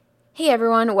Hey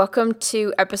everyone, welcome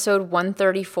to episode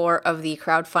 134 of the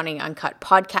Crowdfunding Uncut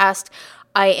podcast.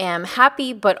 I am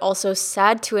happy but also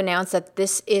sad to announce that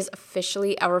this is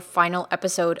officially our final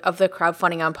episode of the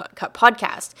Crowdfunding Uncut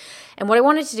podcast. And what I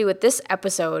wanted to do with this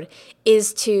episode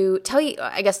is to tell you,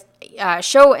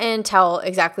 show and tell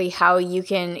exactly how you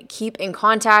can keep in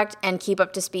contact and keep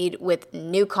up to speed with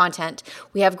new content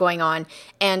we have going on,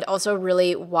 and also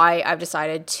really why I've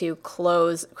decided to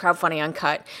close Crowdfunding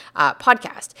Uncut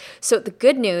podcast. So the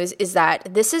good news is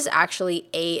that this is actually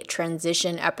a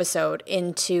transition episode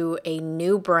into a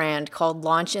new brand called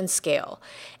Launch and Scale.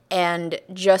 And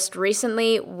just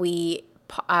recently, we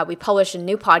published a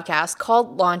new podcast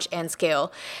called Launch and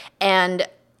Scale, and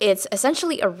it's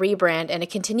essentially a rebrand and a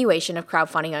continuation of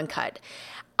Crowdfunding Uncut.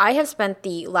 I have spent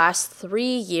the last 3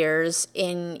 years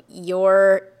in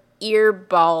your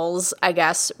earballs,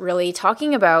 really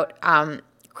talking about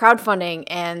crowdfunding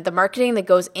and the marketing that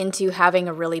goes into having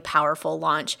a really powerful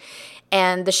launch.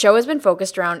 And the show has been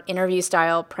focused around interview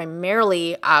style,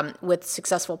 primarily with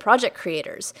successful project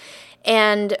creators.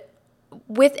 And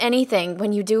with anything,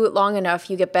 when you do it long enough,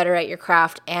 you get better at your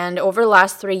craft. And over the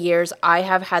last 3 years, I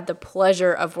have had the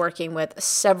pleasure of working with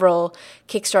several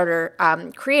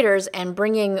Kickstarter creators and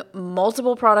bringing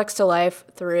multiple products to life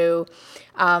through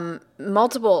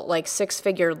multiple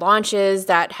six-figure launches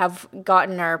that have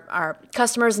gotten our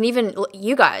customers and even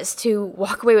you guys to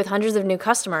walk away with hundreds of new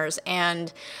customers.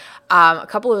 And a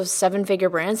couple of seven-figure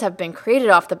brands have been created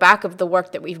off the back of the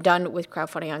work that we've done with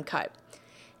Crowdfunding Uncut.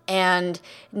 And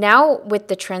now with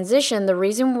the transition, the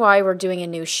reason why we're doing a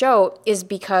new show is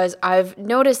because I've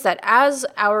noticed that as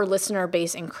our listener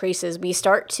base increases, we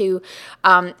start to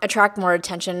attract more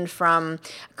attention from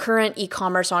current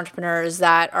e-commerce entrepreneurs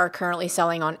that are currently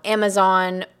selling on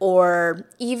Amazon, or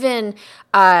even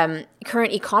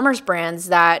current e-commerce brands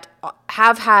that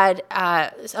have had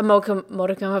a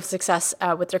modicum of success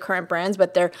with their current brands,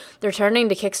 but they're turning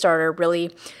to Kickstarter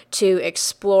really to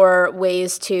explore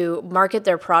ways to market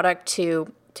their product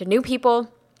to new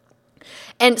people.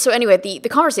 And so anyway, the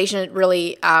conversation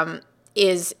really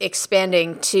is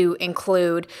expanding to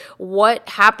include what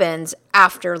happens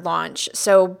after launch.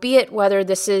 So be it whether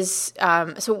this is,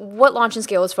 so what Launch and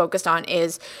Scale is focused on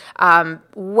is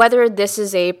whether this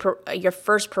is your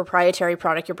first proprietary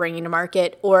product you're bringing to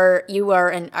market, or you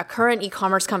are a current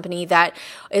e-commerce company that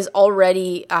is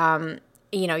already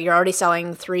you're already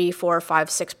selling 3, 4, 5,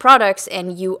 6 products,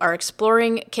 and you are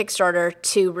exploring Kickstarter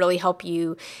to really help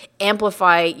you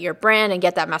amplify your brand and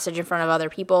get that message in front of other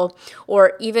people.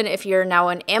 Or even if you're now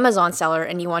an Amazon seller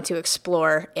and you want to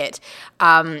explore it.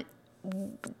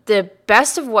 The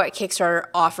best of what Kickstarter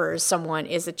offers someone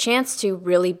is a chance to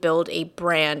really build a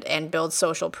brand and build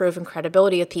social proof and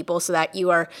credibility with people, so that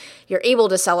you're able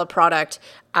to sell a product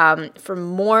for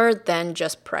more than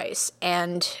just price.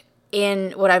 And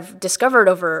in what I've discovered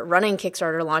over running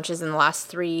Kickstarter launches in the last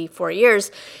 3-4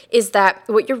 years is that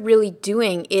what you're really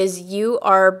doing is you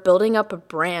are building up a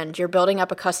brand, you're building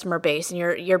up a customer base, and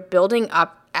you're building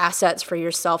up assets for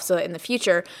yourself, so that in the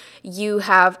future you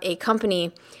have a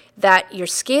company that you're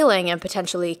scaling and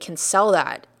potentially can sell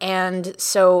that. And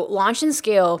so Launch and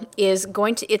Scale is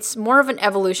it's more of an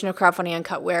evolution of Crowdfunding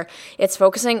Uncut, where it's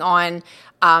focusing on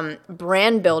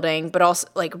brand building, but also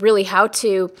really how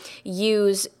to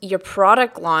use your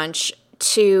product launch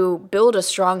to build a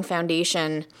strong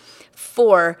foundation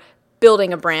for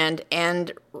building a brand,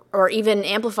 or even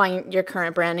amplifying your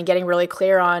current brand and getting really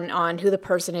clear on who the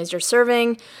person is you're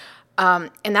serving, and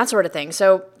that sort of thing.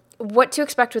 So what to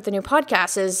expect with the new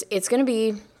podcast is it's going to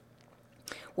be,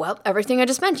 well, everything I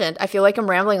just mentioned. I feel like I'm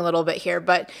rambling a little bit here,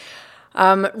 but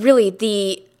really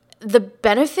the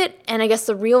benefit and I guess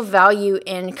the real value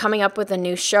in coming up with a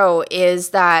new show is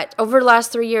that over the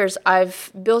last 3 years,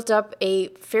 I've built up a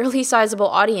fairly sizable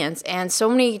audience, and so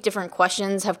many different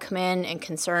questions have come in and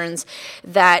concerns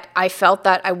that I felt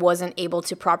that I wasn't able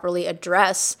to properly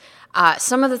address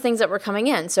some of the things that were coming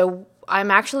in. So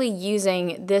I'm actually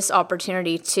using this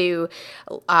opportunity to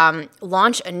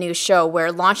launch a new show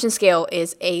where Launch and Scale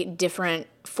is a different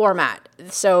format.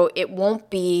 So it won't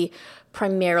be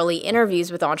primarily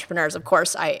interviews with entrepreneurs. Of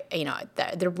course,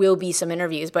 there will be some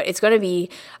interviews, but it's going to be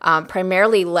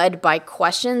primarily led by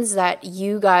questions that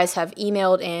you guys have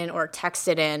emailed in or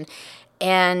texted in,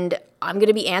 and I'm going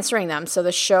to be answering them. So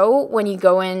the show, when you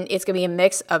go in, it's going to be a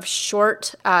mix of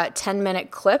short 10-minute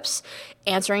clips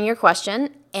answering your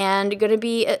question, and going to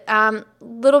be a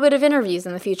little bit of interviews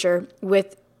in the future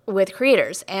with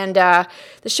creators. And the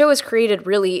show is created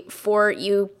really for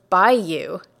you, by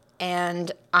you.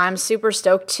 And I'm super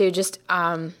stoked to just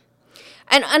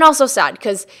And also sad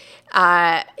because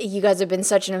you guys have been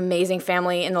such an amazing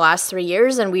family in the last 3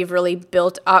 years, and we've really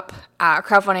built up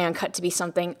Crowdfunding Uncut to be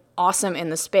something awesome in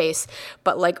the space.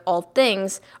 But like all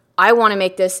things, I want to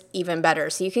make this even better.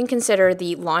 So you can consider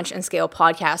the Launch and Scale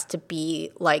podcast to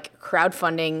be like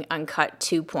Crowdfunding Uncut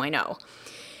 2.0.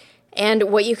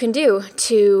 And what you can do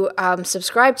to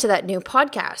subscribe to that new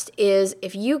podcast is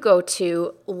if you go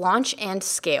to Launch and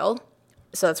Scale,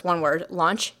 so that's one word,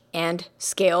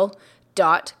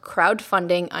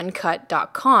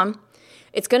 launchandscale.crowdfundinguncut.com,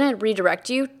 it's going to redirect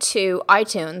you to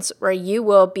iTunes, where you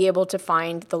will be able to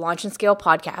find the Launch and Scale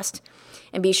podcast,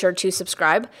 and be sure to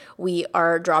subscribe. We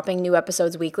are dropping new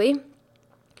episodes weekly.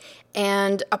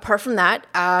 And apart from that,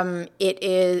 Launch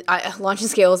and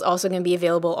Scale is also going to be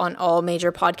available on all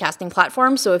major podcasting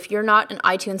platforms. So if you're not an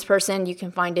iTunes person, you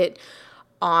can find it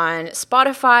on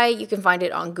Spotify, you can find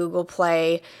it on Google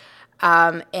Play,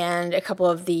 and a couple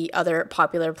of the other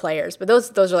popular players. But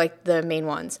those are like the main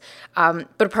ones. But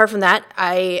apart from that,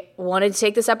 I wanted to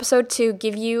take this episode to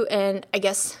give you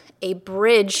a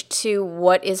bridge to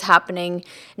what is happening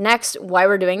next, why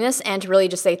we're doing this, and to really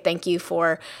just say thank you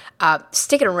for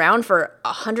sticking around for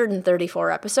 134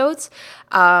 episodes.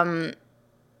 You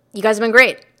guys have been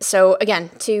great. So again,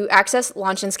 to access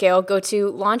Launch and Scale, go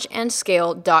to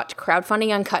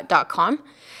launchandscale.crowdfundinguncut.com.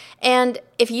 And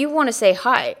if you want to say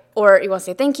hi, or you want to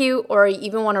say thank you, or you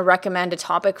even want to recommend a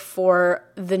topic for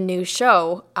the new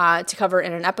show to cover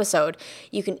in an episode,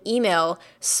 you can email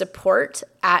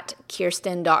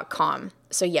support@kirstyn.com.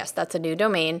 So yes, that's a new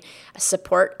domain,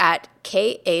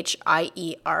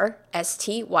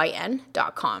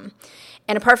 support@KHIERSTYN.com.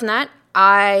 And apart from that,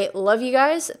 I love you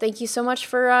guys. Thank you so much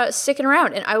for sticking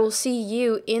around, and I will see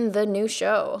you in the new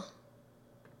show.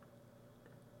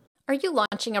 Are you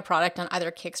launching a product on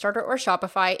either Kickstarter or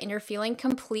Shopify and you're feeling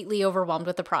completely overwhelmed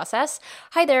with the process?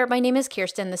 Hi there, my name is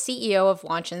Kirstyn, the CEO of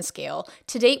Launch and Scale.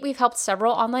 To date, we've helped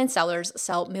several online sellers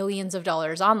sell millions of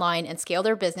dollars online and scale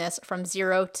their business from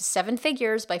 0 to 7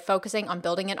 figures by focusing on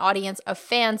building an audience of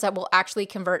fans that will actually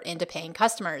convert into paying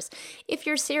customers. If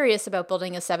you're serious about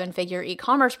building a 7-figure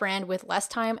e-commerce brand with less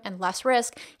time and less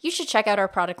risk, you should check out our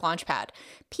product Launchpad.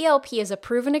 PLP is a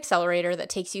proven accelerator that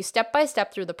takes you step by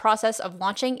step through the process of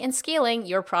launching and scaling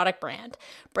your product brand.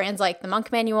 Brands like the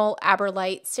Monk Manual,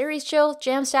 AberLite, Series Chill,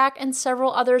 Jamstack, and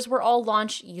several others were all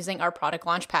launched using our product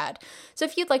Launchpad. So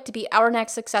if you'd like to be our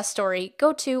next success story,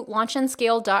 go to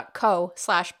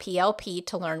launchandscale.co/PLP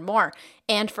to learn more.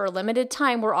 And for a limited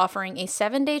time, we're offering a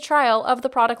 7-day trial of the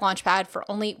product Launchpad for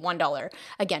only $1.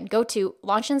 Again, go to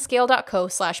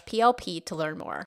launchandscale.co/PLP to learn more.